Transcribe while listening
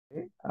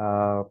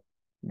Uh,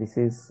 this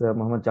is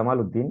Muhammad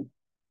Jamaluddin.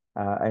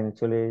 I'm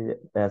actually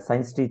a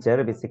science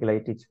teacher. Basically, I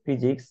teach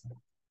physics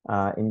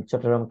in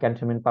Chattogram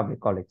Cantonment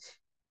Public College.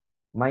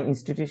 My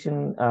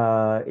institution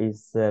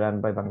is run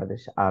by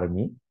Bangladesh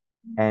Army,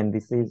 and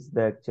this is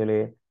the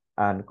actually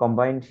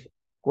combined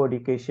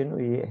co-education.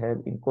 We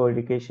have in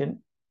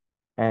co-education,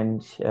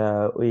 and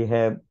we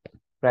have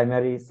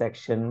primary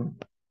section,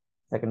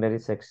 secondary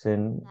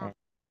section.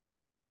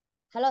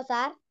 Hello,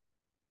 sir.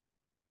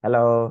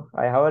 Hello,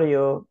 hi, how are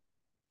you?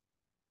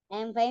 I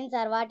am fine,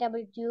 sir. What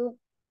about you?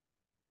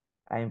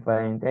 I'm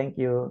fine, thank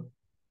you.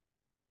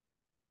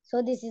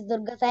 So, this is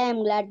Durga Sai. I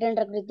am glad to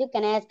interact with you.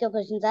 Can I ask you a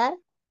question, sir?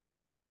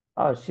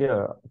 Oh,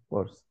 sure, of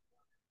course.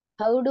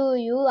 How do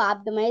you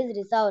optimize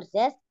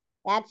resources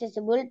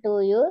accessible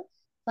to you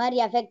for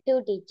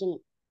effective teaching?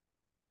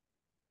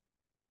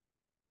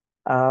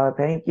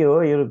 Thank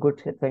you. You're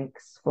good.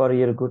 Thanks for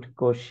your good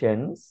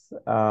questions.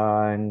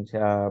 And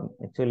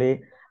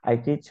actually, I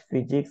teach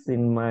physics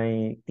in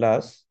my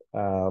class,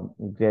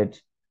 grade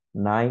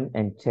 9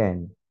 and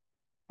 10,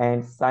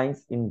 and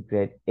science in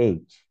grade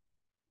 8.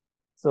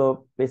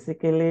 So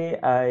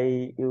basically,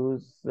 I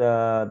use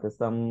the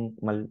some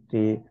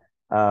multi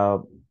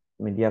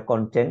media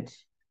content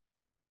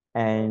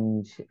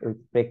and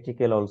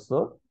practical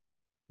also,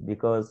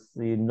 because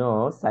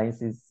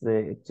science is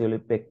actually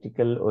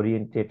practical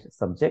oriented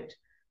subject.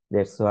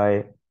 That's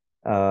why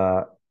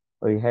uh,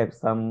 we have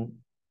some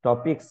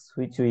topics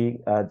which we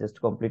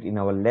just complete in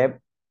our lab,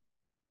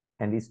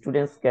 and the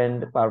students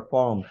can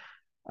perform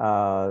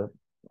uh,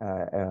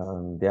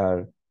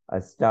 their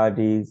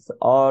studies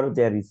or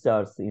their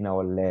research in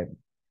our lab,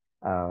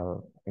 uh,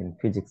 in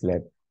physics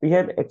lab. We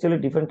have actually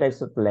different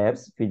types of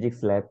labs: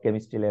 physics lab,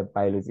 chemistry lab,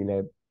 biology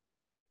lab,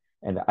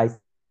 and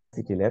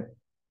ICT lab.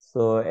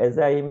 So as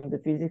I am the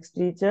physics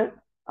teacher,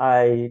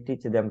 I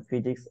teach them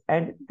physics,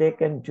 and they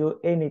can do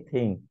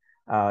anything.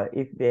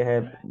 If they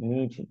have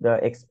need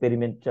the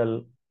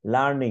experimental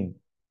learning,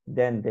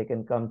 then they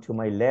can come to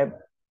my lab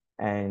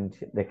and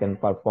they can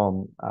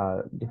perform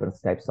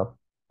different types of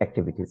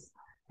activities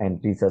and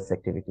research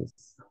activities.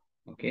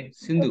 Okay,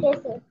 Sindhu.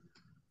 Okay, sir.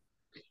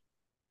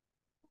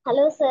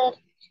 Hello, sir.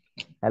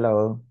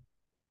 Hello.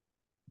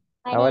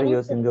 My How are name you,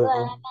 is Sindhu.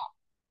 Sindhu?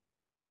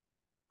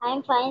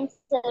 I'm fine,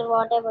 sir.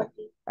 What about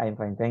you? I'm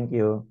fine, thank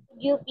you.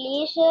 Could you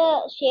please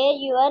share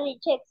your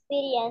rich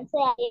experience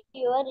as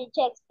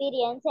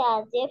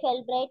a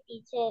Fulbright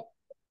teacher?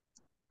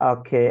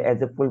 Okay,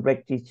 as a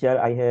Fulbright teacher,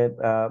 I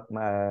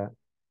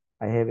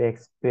have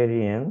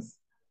experience,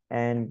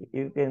 and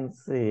you can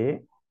see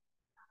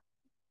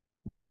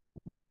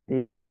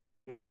this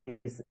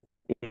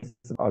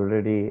is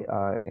already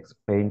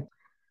explained.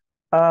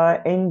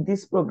 In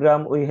this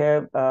program, we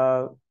have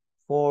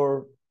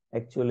four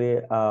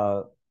actually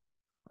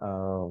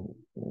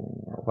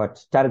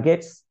what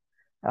targets.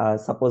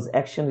 Suppose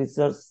action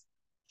research,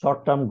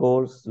 short-term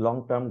goals,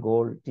 long-term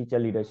goal, teacher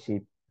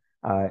leadership.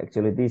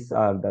 Actually, these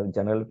are the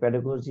general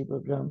pedagogy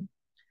program.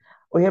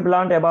 We have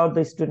learned about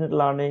the student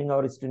learning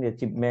or student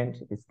achievement,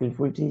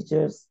 skillful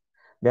teachers.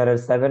 There are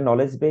 7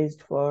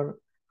 knowledge-based for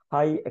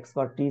high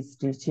expertise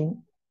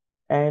teaching.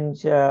 And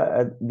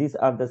these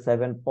are the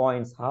 7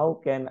 points.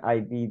 How can I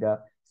be the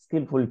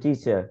skillful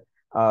teacher?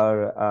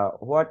 Or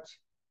what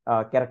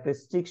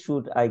characteristics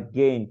should I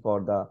gain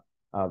for the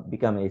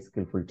become a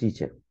skillful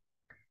teacher?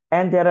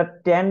 And there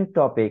are 10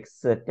 topics,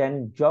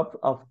 10 jobs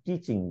of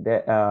teaching,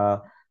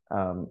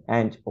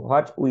 and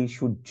what we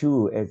should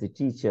do as a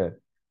teacher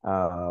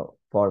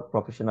for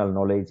professional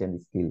knowledge and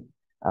skill.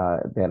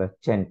 There are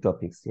 10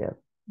 topics here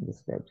in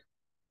this slide.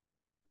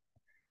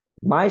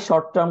 My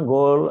short-term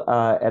goal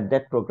at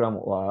that program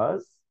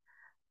was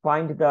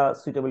find the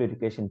suitable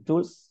education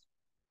tools,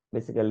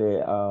 basically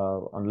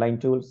online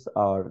tools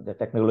or the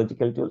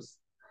technological tools,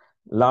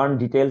 learn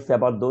details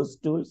about those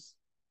tools,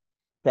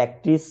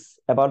 practice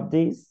about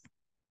these,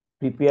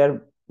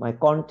 prepare my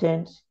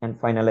content, and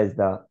finalize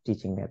the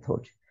teaching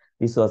method.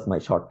 This was my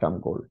short-term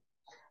goal.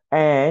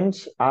 And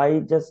I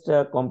just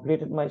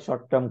completed my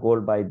short-term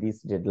goal by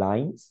these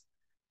deadlines.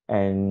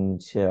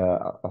 And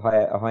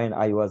when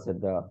I was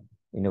at the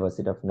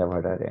University of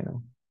Nevada,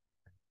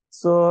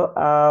 So,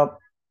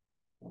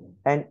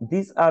 and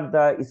these are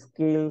the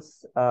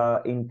skills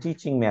in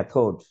teaching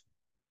method.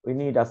 We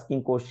need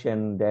asking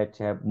questions that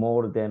have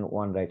more than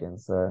one right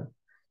answer.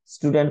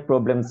 Student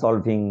problem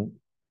solving,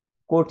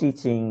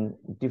 co-teaching,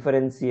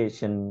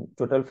 differentiation,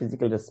 total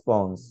physical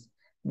response.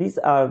 These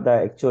are the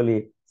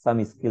actually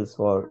some skills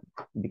for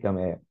become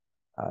a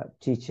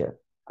teacher,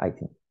 I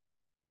think.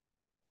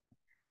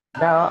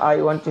 Now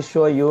I want to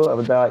show you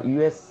the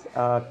US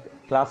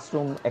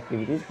classroom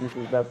activities. This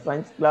is the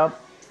science club,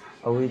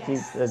 which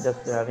is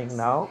just running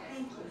now.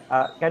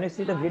 Can you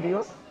see the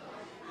video?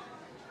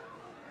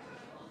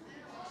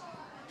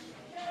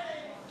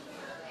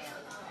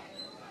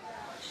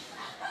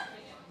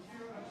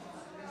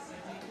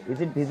 Is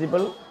it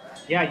visible?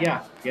 Yeah,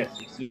 yes.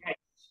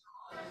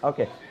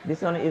 Okay,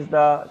 this one is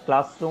the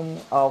classroom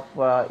of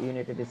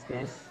United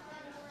States,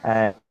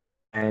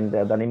 and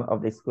the name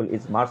of the school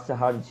is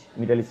Marshall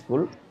Middle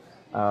School.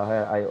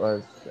 where I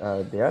was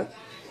there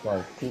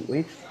for 2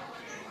 weeks,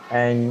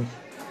 and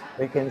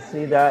we can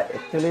see that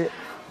actually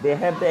they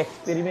have the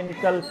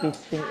experimental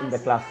teaching in the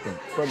classroom,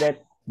 so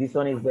that this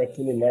one is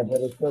actually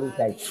laboratory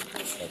type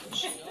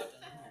lesson.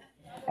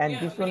 And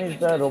this one is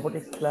the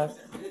robotics class.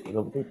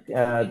 Robotic,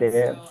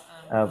 they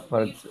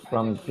for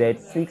from grade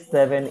 6,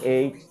 7,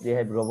 8, they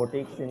have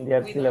robotics in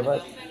their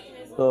syllabus.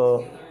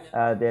 So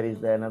there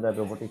is another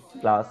robotics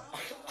class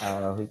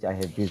which I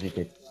have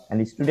visited, and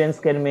the students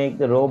can make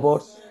the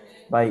robots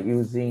by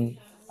using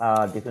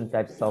different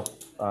types of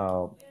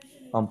uh,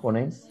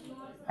 components,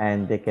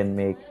 and they can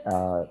make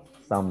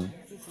some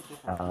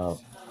uh,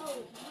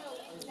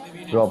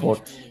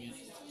 robot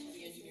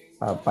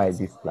by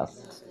this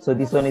class. So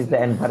this one is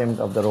the environment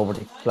of the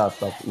robotics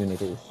class of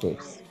United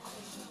States.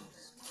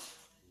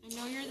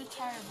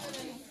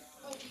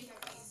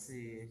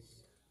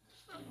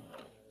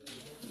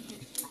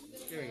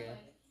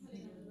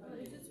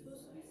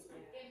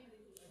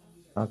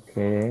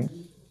 Okay.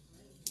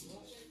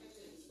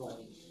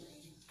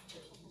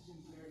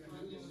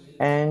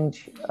 And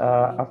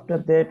after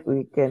that,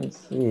 we can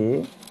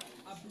see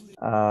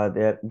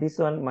there this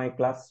one my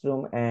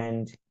classroom,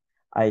 and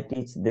I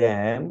teach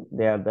them.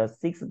 They are the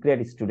sixth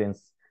grade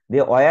students.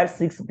 They were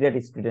sixth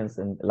grade students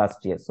in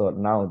last year, so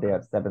now they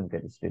are seventh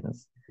grade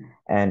students.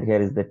 And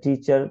here is the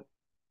teacher,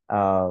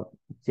 uh,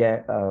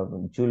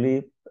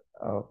 Julie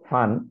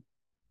Fan,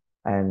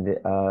 and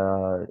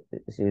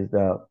she is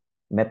the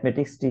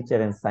mathematics teacher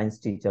and science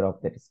teacher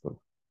of that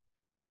school.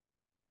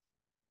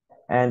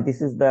 And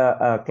this is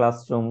the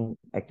classroom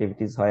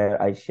activities where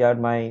I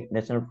shared my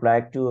national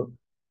flag to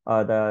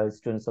the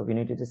students of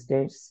United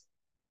States.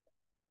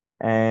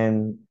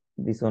 And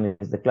this one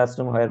is the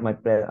classroom where my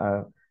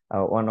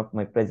one of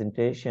my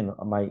presentation,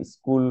 my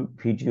school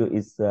video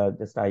is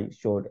just I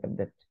showed at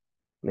that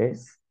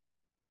place.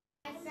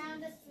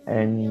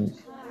 And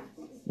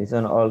this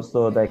one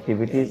also the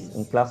activities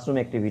in classroom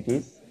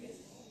activities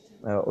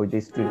with the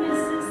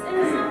students.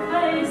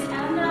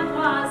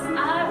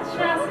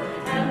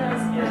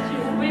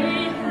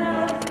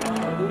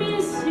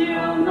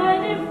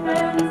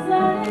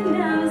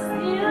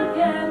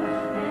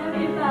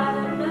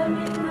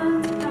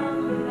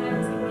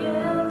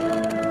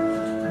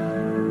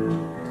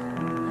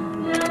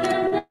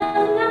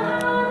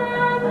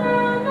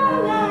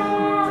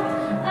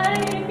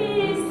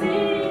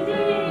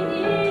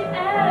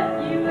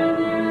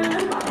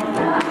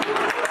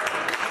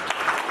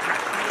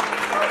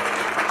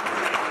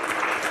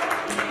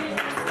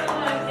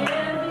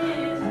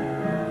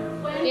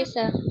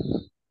 Sir.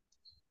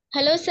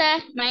 Hello, sir.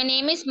 My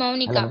name is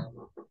Maunika.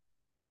 Hello.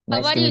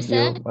 Nice How are to you, meet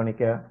sir? you,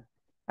 Monica.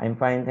 I'm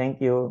fine,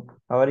 thank you.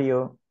 How are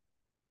you?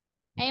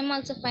 I am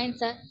also fine,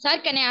 sir. Sir,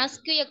 can I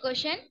ask you a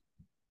question?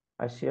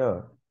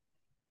 Sure.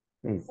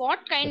 Please.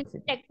 What kind That's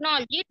of it.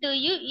 technology do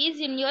you use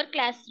in your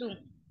classroom?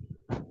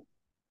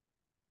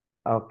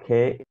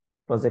 Okay,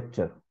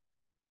 projector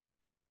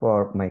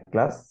for my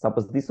class.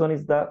 Suppose this one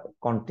is the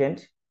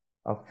content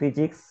of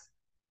physics,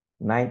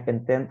 9th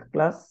and 10th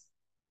class,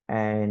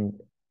 and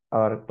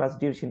our class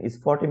duration is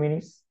 40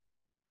 minutes.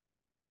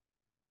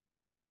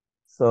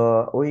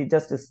 So we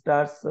just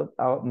start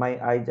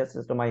I just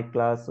start my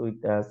class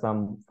with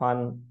some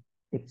fun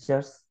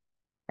pictures,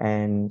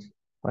 and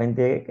when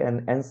they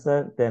can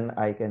answer, then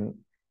I can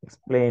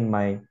explain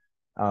my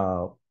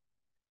uh,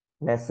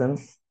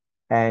 lessons,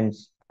 and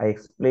I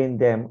explain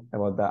them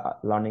about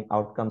the learning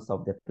outcomes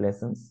of the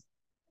lessons.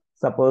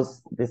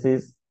 Suppose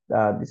this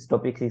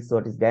topic is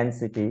what is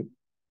density,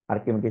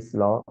 Archimedes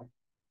law,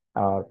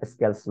 or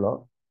Pascal's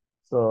law.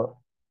 So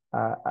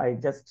I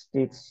just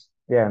teach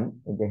them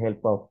with the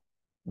help of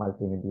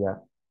multimedia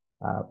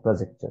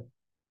projector.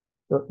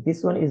 So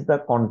this one is the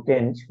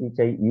content which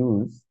I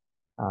use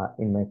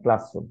in my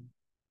classroom.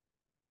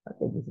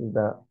 Okay, this is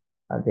the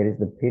there is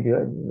the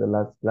video. This is the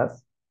last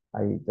class.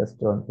 I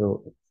just want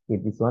to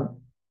skip this one.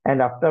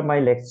 And after my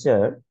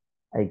lecture,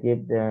 I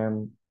give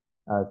them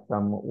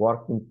some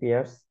work in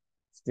pairs.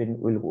 Student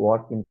will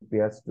work in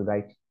pairs to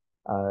write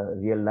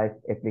real life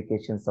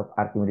applications of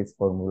Archimedes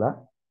formula.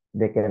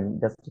 They can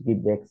just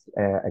give the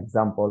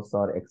examples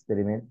or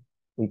experiment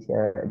which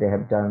they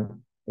have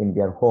done in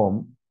their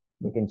home.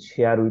 They can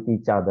share with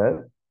each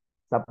other.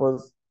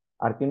 Suppose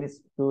Archimedes,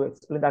 to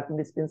explain the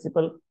Archimedes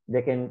principle,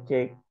 they can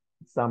take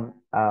some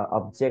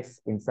objects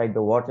inside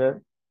the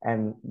water,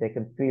 and they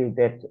can feel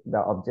that the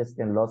objects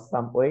can lose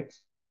some weight,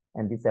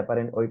 and this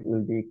apparent weight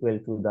will be equal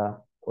to the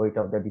weight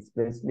of the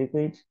displaced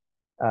liquid.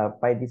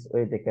 By this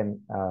way, they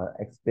can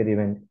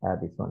experiment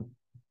this one.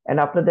 And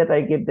after that,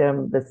 I give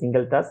them the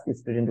single task. The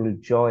student will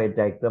draw a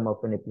diagram of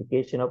an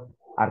application of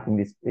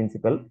Archimedes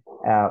principle.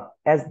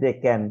 As they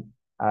can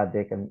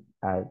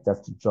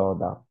just draw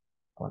the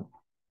one.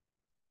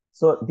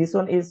 So this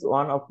one is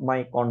one of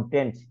my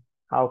content.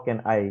 How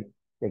can I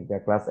take the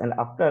class? And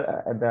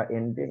after at the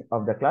ending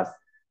of the class,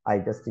 I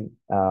just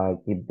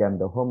give them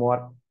the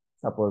homework.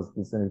 Suppose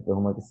this one is the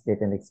homework,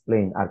 state and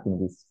explain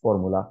Archimedes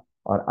formula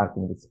or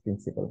Archimedes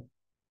principle.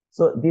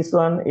 So this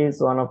one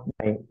is one of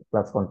my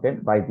class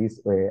content. By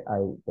this way, I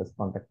just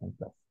contact my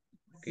class.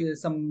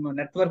 some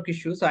network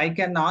issues. So I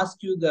can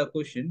ask you the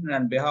question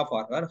on behalf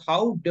of her.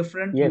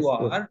 Yes,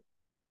 yes.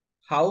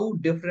 How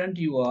different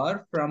you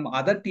are from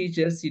other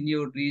teachers in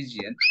your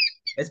region,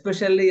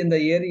 especially in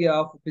the area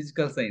of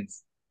physical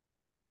science?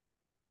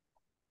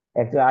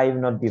 Actually, I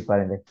am not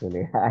different.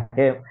 Actually, I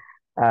am.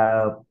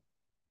 Uh,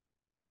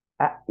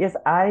 yes,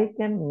 I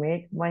can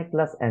make my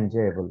class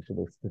enjoyable to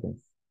the students.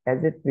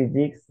 As a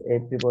physics,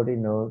 everybody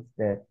knows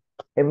that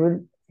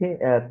everyone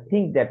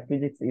think that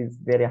physics is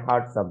very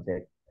hard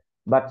subject,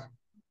 but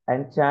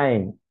I'm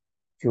trying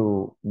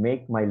to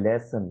make my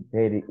lesson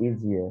very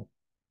easier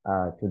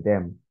to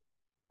them.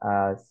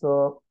 That's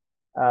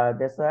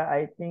why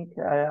I think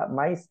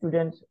my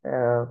students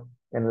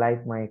can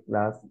like my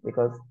class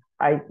because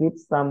I give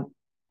some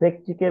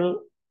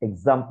practical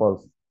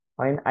examples.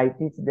 When I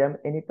teach them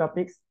any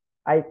topics,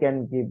 I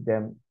can give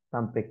them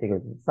some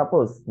practical.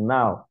 Suppose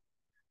now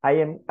I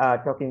am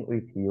talking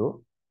with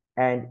you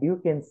and you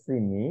can see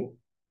me,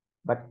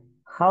 but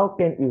how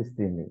can you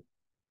see me?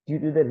 Due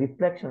to the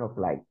reflection of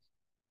light.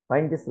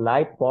 When this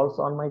light falls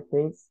on my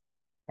face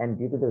and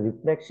due to the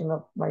reflection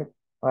of my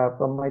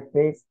from my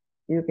face,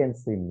 you can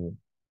see me.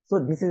 So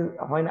this is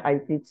when I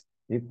teach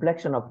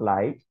reflection of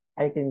light,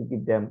 I can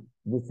give them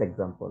this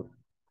example.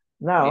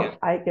 Yeah. Now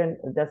I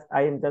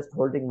am just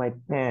holding my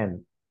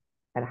pen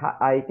and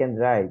I can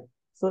write.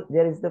 So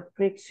there is the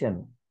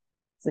friction.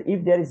 So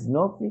if there is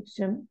no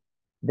friction,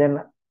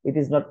 then it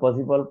is not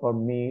possible for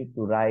me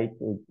to write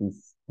with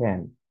this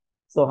pen.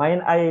 So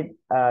when I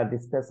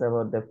discuss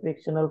about the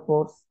frictional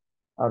force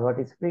or what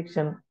is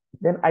friction,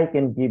 then I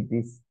can give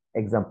this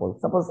example.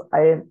 Suppose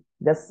I am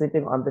just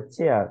sitting on the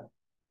chair,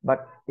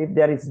 but if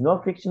there is no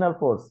frictional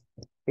force,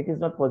 it is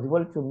not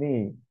possible to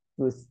me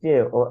to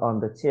stay on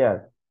the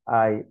chair.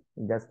 I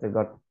just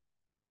got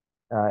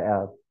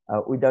uh,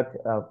 uh, without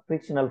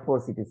frictional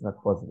force, it is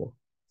not possible.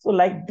 So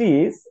like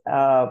this,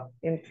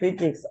 in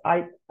physics,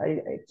 I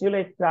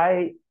actually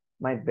try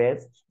my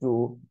best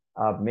to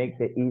make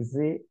the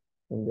easy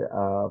in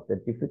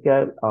the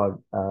difficult or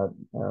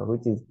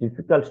which is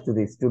difficult to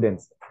the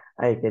students.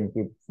 I can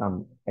give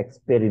some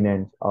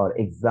experiment or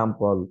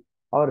example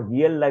or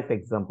real life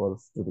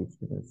examples to the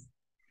students.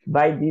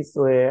 By this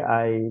way,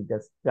 I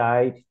just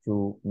tried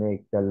to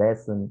make the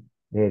lesson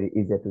very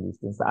easy to the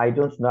students. I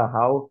don't know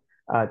how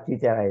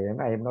teacher I am.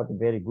 I am not a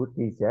very good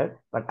teacher,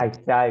 but I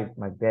tried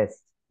my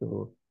best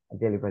to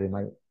deliver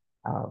my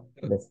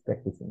best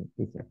practicing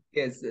teacher.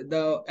 Yes,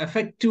 the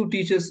effective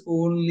teachers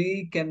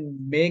only can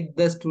make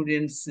the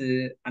students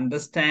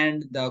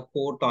understand the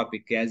core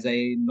topic. As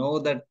I know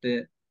that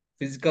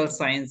physical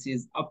science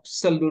is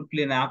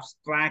absolutely an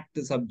abstract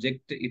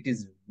subject. It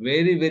is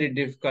very, very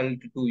difficult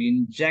to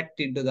inject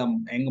into the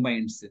young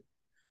minds.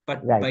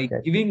 But Right,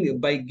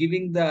 right. by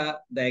giving the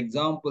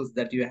examples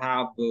that you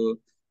have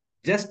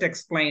just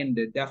explained,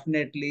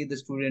 definitely the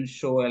students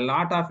show a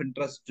lot of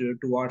interest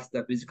towards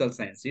the physical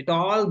science. It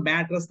all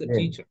matters the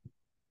Really, teacher.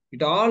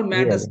 It all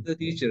matters really. to the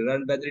teacher,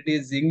 and whether it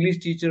is English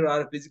teacher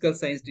or physical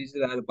science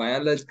teacher or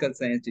biological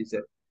science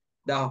teacher,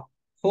 the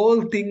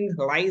whole thing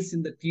lies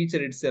in the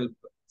teacher itself.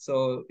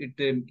 So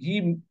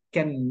he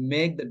can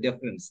make the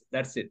difference.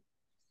 That's it.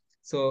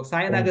 So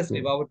Thank Sayanagasri,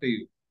 you. over to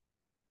you.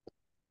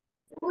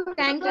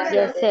 Thank you,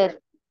 Yes, sir. sir.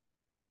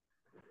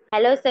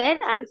 Hello, sir.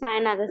 I'm Sai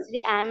Nagasri.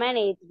 I'm an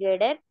eighth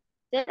grader.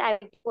 Sir, I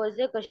will pose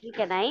a question.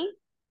 Can I?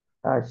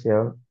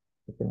 Sure.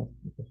 You can ask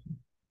the question.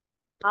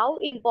 How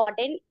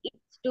important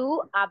it's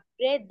to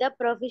upgrade the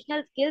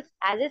professional skills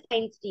as a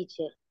science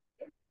teacher?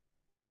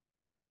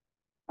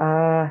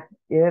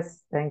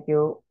 Yes, thank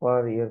you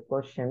for your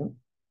question.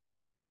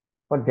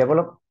 For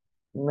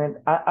development,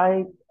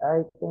 I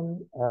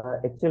can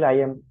actually I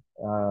am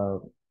uh,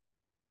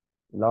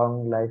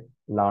 long life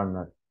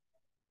learner.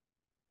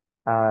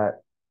 Uh,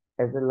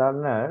 as a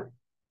learner,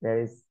 there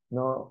is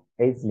no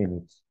age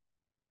limit.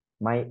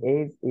 My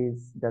age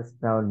is just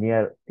now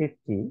near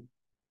 50,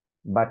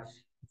 but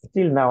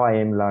still now I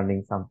am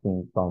learning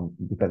something from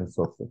different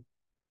sources.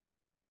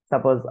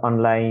 Suppose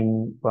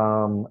online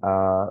from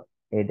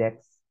edX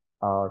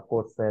or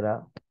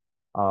Coursera,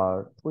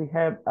 or we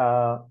have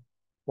a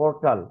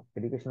portal,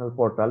 educational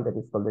portal that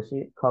is called the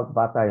Shikhak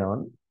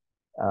Batayon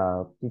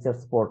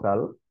Teachers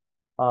Portal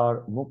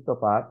or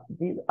Muktapat.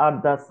 These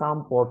are the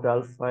some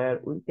portals where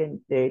we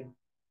can take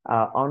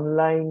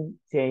online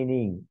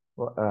training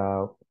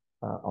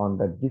on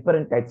the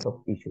different types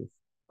of issues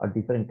or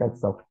different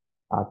types of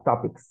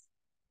topics.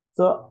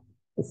 So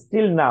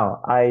still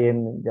now I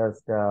am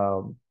just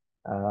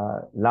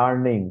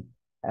learning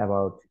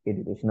about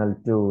educational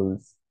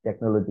tools,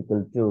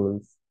 technological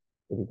tools,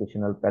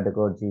 educational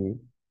pedagogy.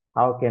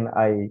 How can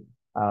I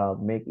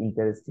make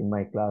interest in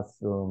my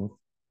classrooms,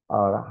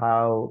 or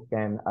how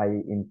can I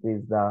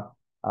increase the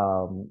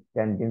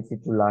tendency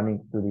to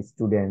learning to the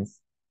students?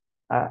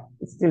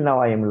 Still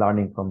now I am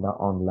learning from the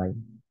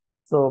online.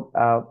 So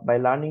by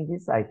learning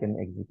this, I can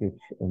execute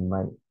in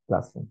my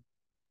classroom.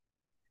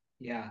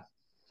 Yeah.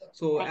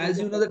 So Thank as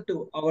you, you know sir.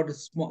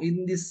 that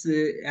in this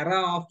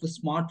era of the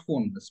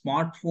smartphone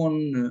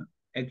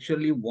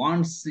actually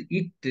wants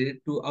it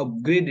to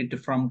upgrade it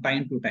from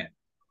time to time.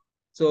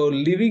 So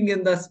living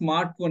in the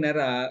smartphone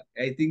era,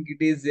 I think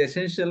it is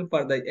essential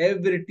for the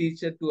every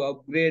teacher to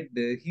upgrade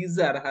his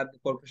or her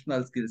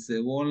professional skills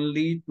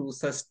only to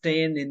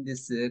sustain in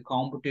this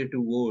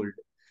competitive world.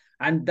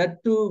 And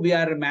that too, we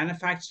are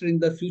manufacturing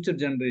the future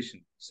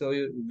generation. So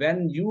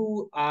when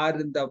you are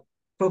in the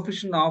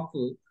profession of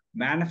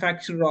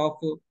manufacturer of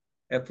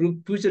a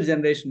future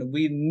generation,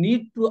 we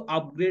need to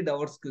upgrade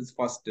our skills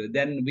first.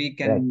 Then we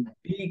Right, can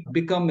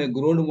become a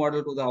role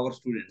model to our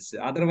students.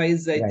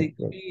 Otherwise, I right, think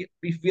right.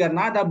 if we are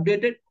not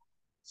updated,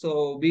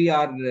 so we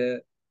are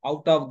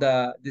out of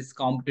the this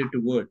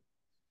competitive world.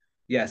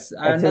 Yes.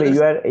 Actually,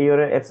 Another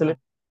you're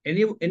absolutely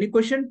any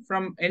question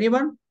from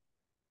anyone?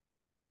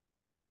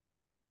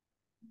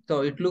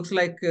 So it looks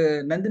like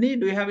Nandini.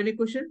 Do you have any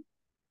question?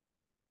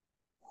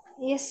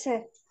 Yes,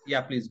 sir.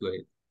 Yeah, please go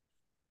ahead.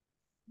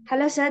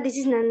 Hello, sir. This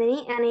is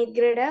Nandini, an eighth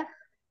grader.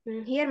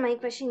 Here, my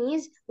question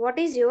is, what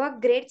is your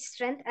great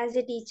strength as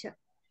a teacher?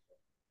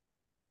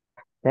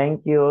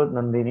 Thank you,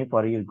 Nandini,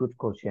 for your good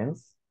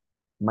questions.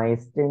 My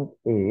strength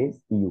is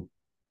you.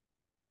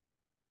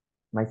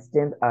 My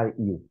strength are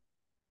you,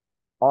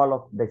 all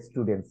of the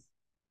students.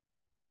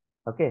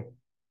 Okay.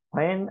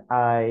 When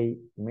I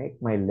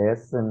make my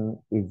lesson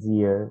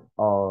easier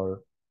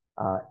or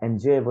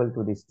enjoyable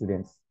to the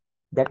students,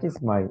 that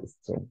is my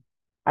strength.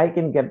 I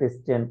can get the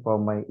strength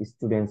from my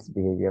students'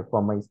 behavior,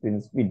 from my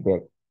students'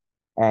 feedback.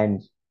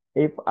 And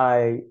if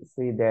I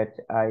see that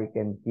I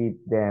can give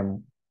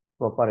them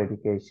proper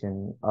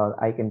education or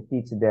I can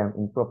teach them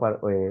in proper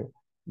way,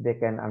 they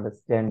can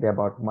understand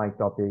about my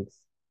topics,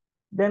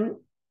 then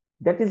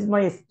that is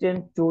my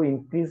strength to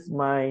increase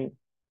my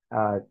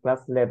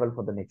class level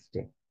for the next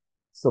day.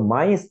 So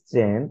my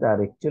strength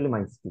are actually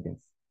my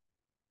students.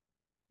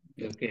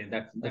 Okay,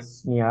 that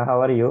Sneha,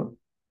 how are you?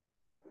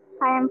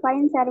 I am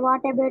fine, sir.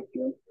 What about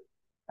you?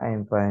 I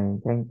am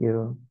fine. Thank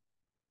you.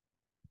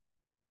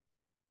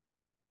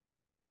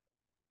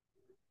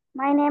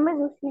 My name is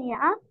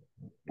Usmiya.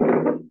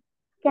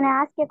 Can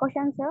I ask a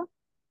question, sir?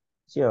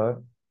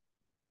 Sure.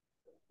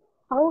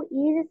 How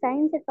is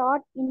science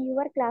taught in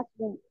your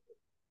classroom?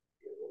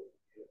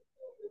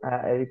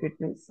 Repeat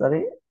please.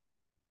 Sorry.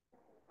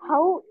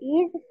 How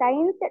is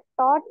science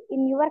taught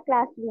in your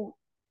classroom?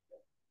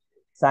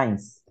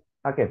 Science.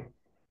 Okay.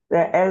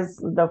 As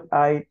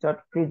I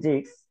taught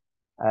physics,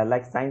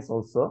 like science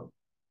also,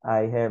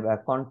 I have a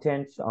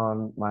content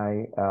on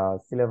my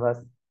syllabus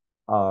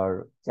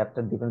or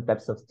chapter, different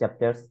types of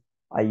chapters.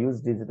 I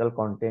use digital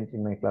content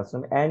in my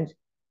classroom, and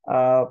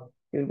uh,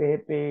 you'll be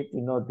happy to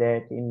know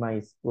that in my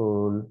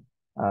school,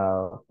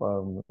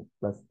 from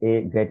class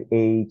 8, grade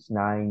 8,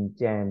 9,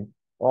 10,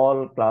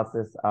 all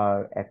classes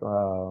are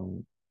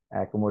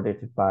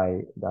accommodated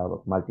by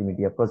the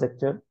multimedia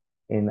projector.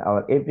 In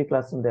our every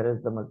classroom, there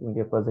is the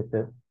multimedia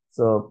projector.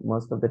 So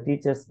most of the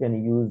teachers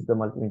can use the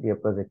multimedia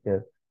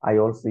projector. I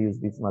also use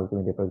this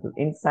multimedia projector.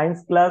 In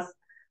science class,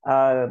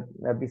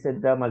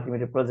 beside the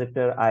multimedia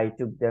projector, I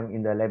took them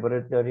in the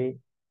laboratory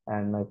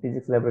and my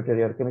physics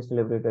laboratory or chemistry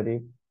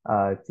laboratory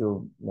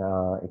to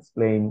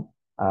explain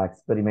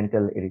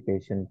experimental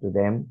education to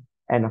them.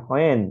 And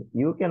when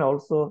you can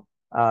also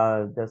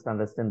just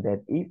understand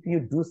that if you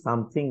do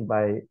something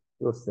by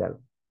yourself,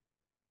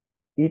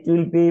 it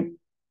will be,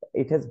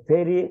 it has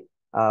very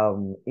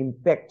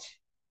impact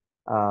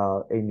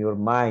in your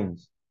mind,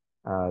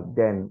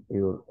 then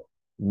you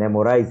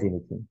memorize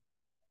anything.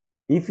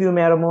 If you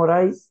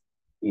memorize,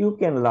 you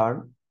can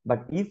learn,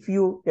 but if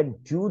you can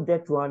do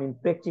that one in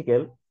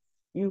practical,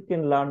 you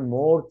can learn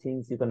more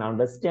things. You can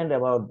understand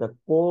about the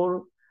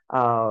core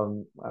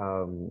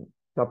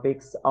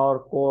topics or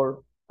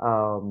core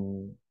uh,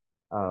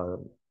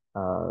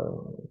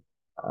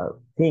 uh,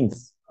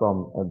 things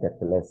from that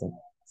lesson.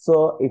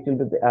 So it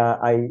will be,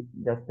 I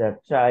just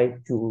try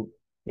to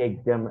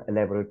take them a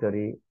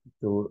laboratory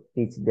to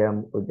teach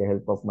them with the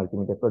help of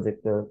multimedia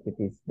projector, to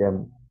teach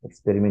them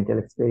experimental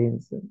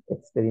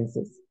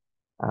experiences.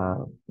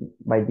 Uh,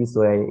 by this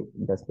way,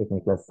 just take my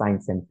class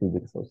science and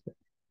physics also.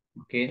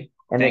 okay.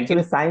 And Thank you.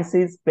 actually, science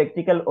is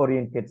practical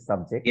oriented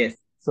subject. Yes.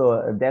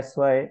 So that's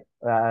why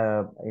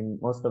in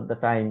most of the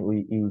time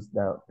we use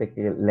the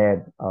practical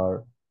lab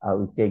or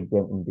we take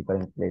them in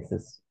different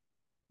places.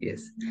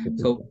 Yes. To teach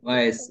So, them.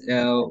 guys,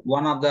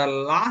 one of the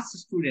last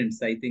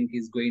students, I think,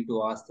 is going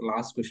to ask the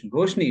last question.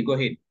 Roshni, go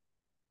ahead.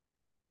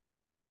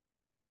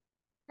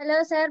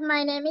 Hello, sir.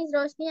 My name is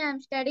Roshni. I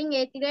am studying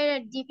 8th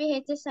grade at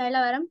P.H.S.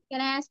 Ilavaram. Can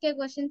I ask you a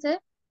question, sir?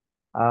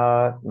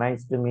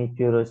 Nice to meet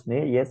you,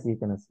 Roshni. Yes, you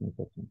can ask me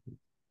question, please.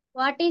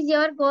 What is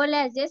your goal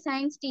as a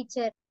science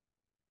teacher?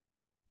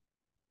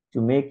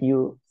 To make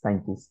you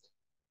scientist.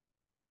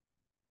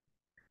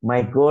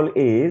 My goal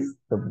is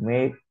to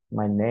make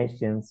my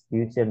nations,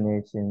 future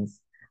nations,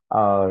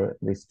 or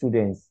the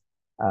students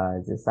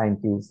as a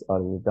scientist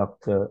or a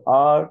doctor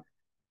or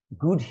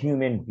good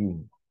human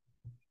being.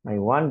 My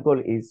one goal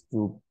is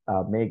to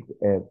make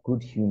a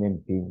good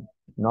human being,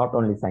 not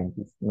only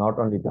scientist, not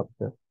only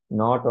doctor,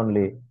 not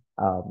only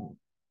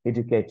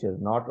educator,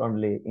 not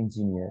only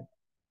engineer.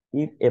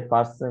 If a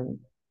person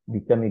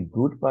become a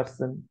good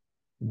person,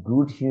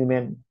 good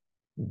human,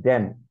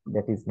 then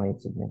that is my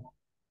achievement.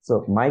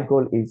 So my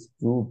goal is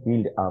to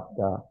build up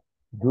the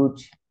good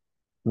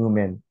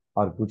human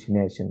or good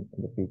nation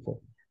in the future.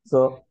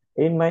 So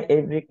in my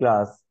every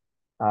class,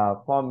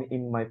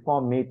 in my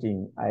form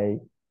meeting, I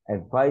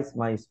advise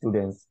my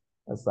students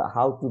as to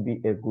how to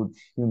be a good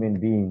human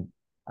being.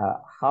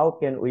 How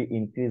can we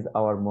increase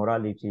our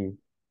morality?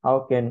 How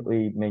can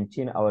we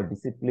maintain our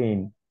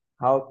discipline?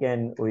 How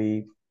can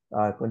we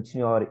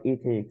continue our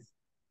ethics,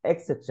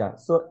 etc.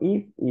 So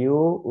if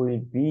you will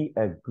be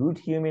a good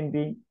human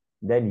being,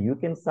 then you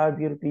can serve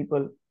your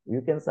people,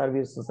 you can serve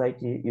your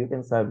society, you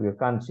can serve your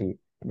country.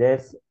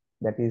 That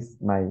is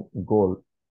my goal.